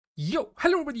Yo,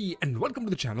 hello everybody and welcome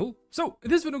to the channel. So in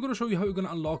this video I'm going to show you how you're going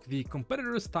to unlock the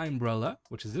competitor's time-brella,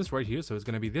 which is this right here. So it's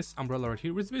going to be this umbrella right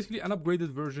here. It's basically an upgraded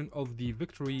version of the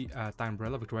victory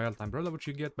time-brella, Victory Royale time-brella, which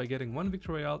you get by getting one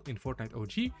Victory Royale in Fortnite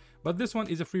OG. But this one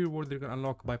is a free reward that you're going to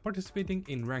unlock by participating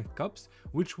in ranked cups,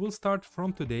 which will start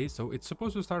from today. So it's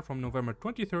supposed to start from November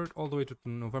 23rd all the way to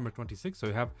November 26th. So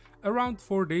you have around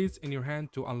 4 days in your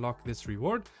hand to unlock this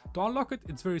reward. To unlock it,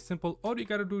 it's very simple. All you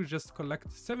got to do is just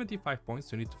collect 75 points.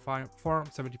 So you need to farm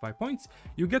 75 points.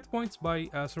 You get points by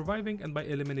surviving and by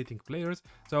eliminating players.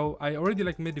 So I already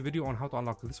made the video on how to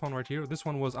unlock this one right here. This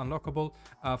one was unlockable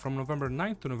from November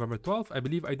 9th to November 12th. I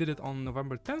believe I did it on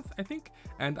November 10th, I think,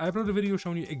 and I uploaded a video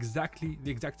showing you the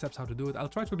exact steps how to do it. I'll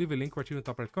try to leave a link right here in the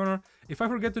top right corner. If I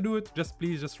forget to do it,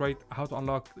 please write how to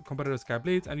unlock competitor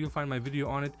Skyblades and you'll find my video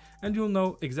on it, and you'll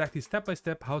know exactly step by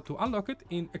step how to unlock it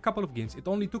in a couple of games. It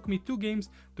only took me 2 games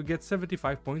to get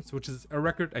 75 points, which is a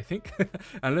record, I think.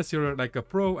 Unless you're like a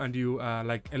pro and you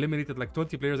eliminated like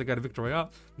 20 players that got a Victory Royale,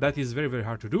 that is very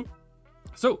hard to do.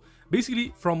 So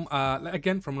basically from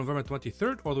from November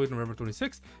 23rd all the way to November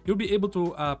 26th, you'll be able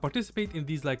to participate in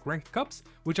these ranked cups,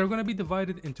 which are going to be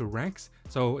divided into ranks.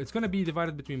 So it's going to be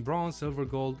divided between bronze, silver,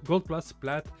 gold, gold plus,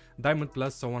 plat, diamond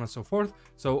plus, so on and so forth,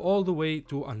 so all the way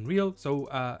to unreal. So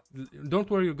don't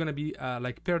worry, you're going to be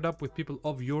paired up with people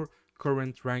of your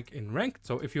current rank in ranked.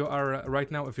 So if you are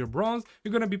right now, if you're bronze,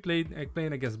 you're gonna be playing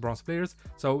against bronze players.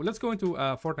 So let's go into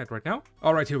Fortnite right now.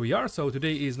 All right, here we are. So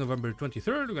today is November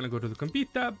 23rd. We're gonna go to the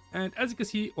compete tab, and as you can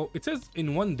see, it says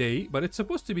in 1 day, but it's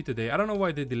supposed to be today. I don't know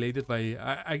why they delayed it by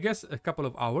I guess a couple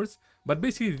of hours, but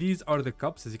basically these are the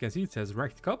cups. As you can see, it says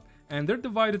ranked cup, and they're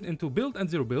divided into build and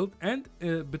zero build, and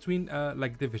between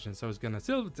divisions. So it's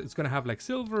gonna have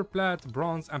silver, plat,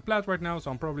 bronze, and plat right now. So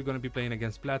I'm probably gonna be playing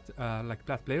against plat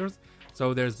plat players.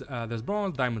 So there's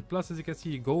bronze, diamond plus, as you can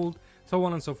see, gold, so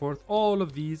on and so forth. All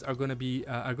of these are gonna be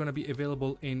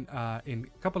available in a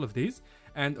couple of days,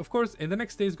 and of course in the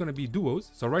next day is gonna be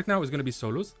duos. So right now it's gonna be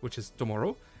solos, which is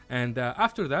tomorrow, and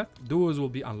after that duos will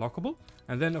be unlockable,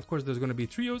 and then of course there's gonna be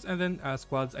trios, and then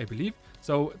squads, I believe.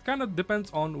 So it kind of depends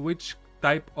on which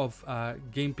type of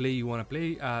gameplay you want to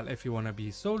play. If you want to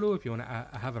be solo, if you want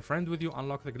to have a friend with you,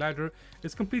 unlock the glider,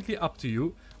 it's completely up to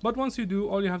you. But once you do,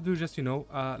 all you have to do is just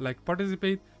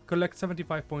participate, collect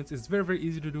 75 points. It's very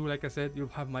easy to do. Like I said, you'll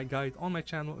have my guide on my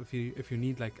channel if you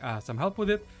need some help with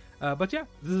it. But yeah,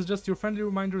 this is just your friendly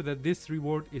reminder that this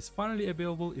reward is finally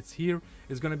available. It's here.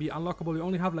 It's gonna be unlockable. You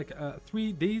only have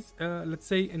 3 days, let's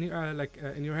say, in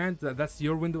your hand. That's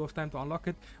your window of time to unlock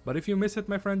it. But if you miss it,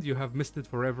 my friend, you have missed it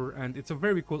forever. And it's a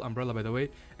very cool umbrella, by the way.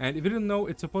 And if you didn't know,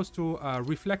 it's supposed to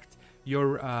reflect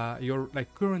your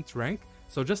current rank.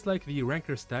 So just like the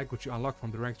ranker's tag, which you unlock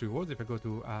from the ranked rewards. If I go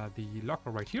to the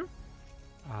locker right here,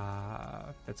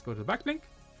 let's go to the backlink.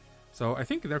 So I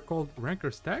think they're called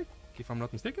ranker's tag, if I'm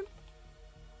not mistaken.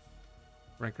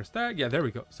 Ranker's tag, yeah, there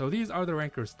we go. So these are the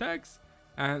ranker's tags,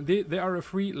 and they are a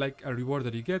free a reward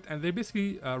that you get, and they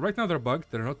basically right now they're bugged.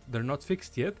 They're not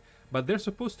fixed yet, but they're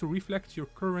supposed to reflect your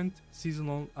current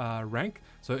seasonal rank.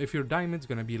 So if you're diamond, it's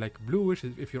gonna be bluish.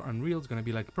 If you're unreal, it's gonna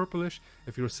be purplish.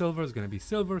 If you're silver, it's gonna be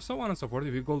silver, so on and so forth.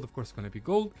 If you're gold, of course, it's gonna be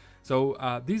gold. So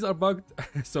these are bugged,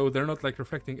 so they're not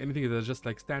reflecting anything. They're just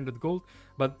standard gold.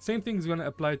 But same thing is gonna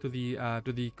apply to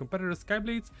the competitor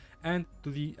Skyblades and to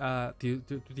the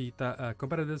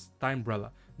competitor's time-brella.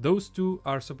 Those two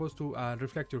are supposed to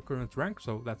reflect your current rank,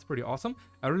 so that's pretty awesome.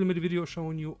 I already made a video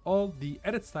showing you all the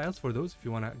edit styles for those if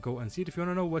you want to go and see it. If you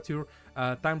want to know what your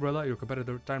time-brella, your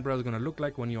competitor time-brella is going to look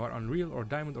like when you are unreal or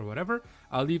diamond or whatever,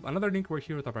 I'll leave another link right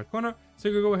here in the top right corner, so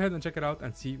you can go ahead and check it out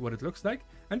and see what it looks like.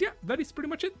 And yeah, that is pretty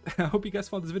much it. I hope you guys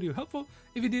found this video helpful.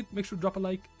 If you did, make sure to drop a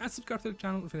like and subscribe to the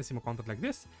channel if you want to see more content like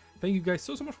this. Thank you guys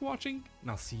so much for watching,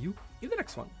 and I'll see you in the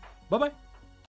next one. Bye bye.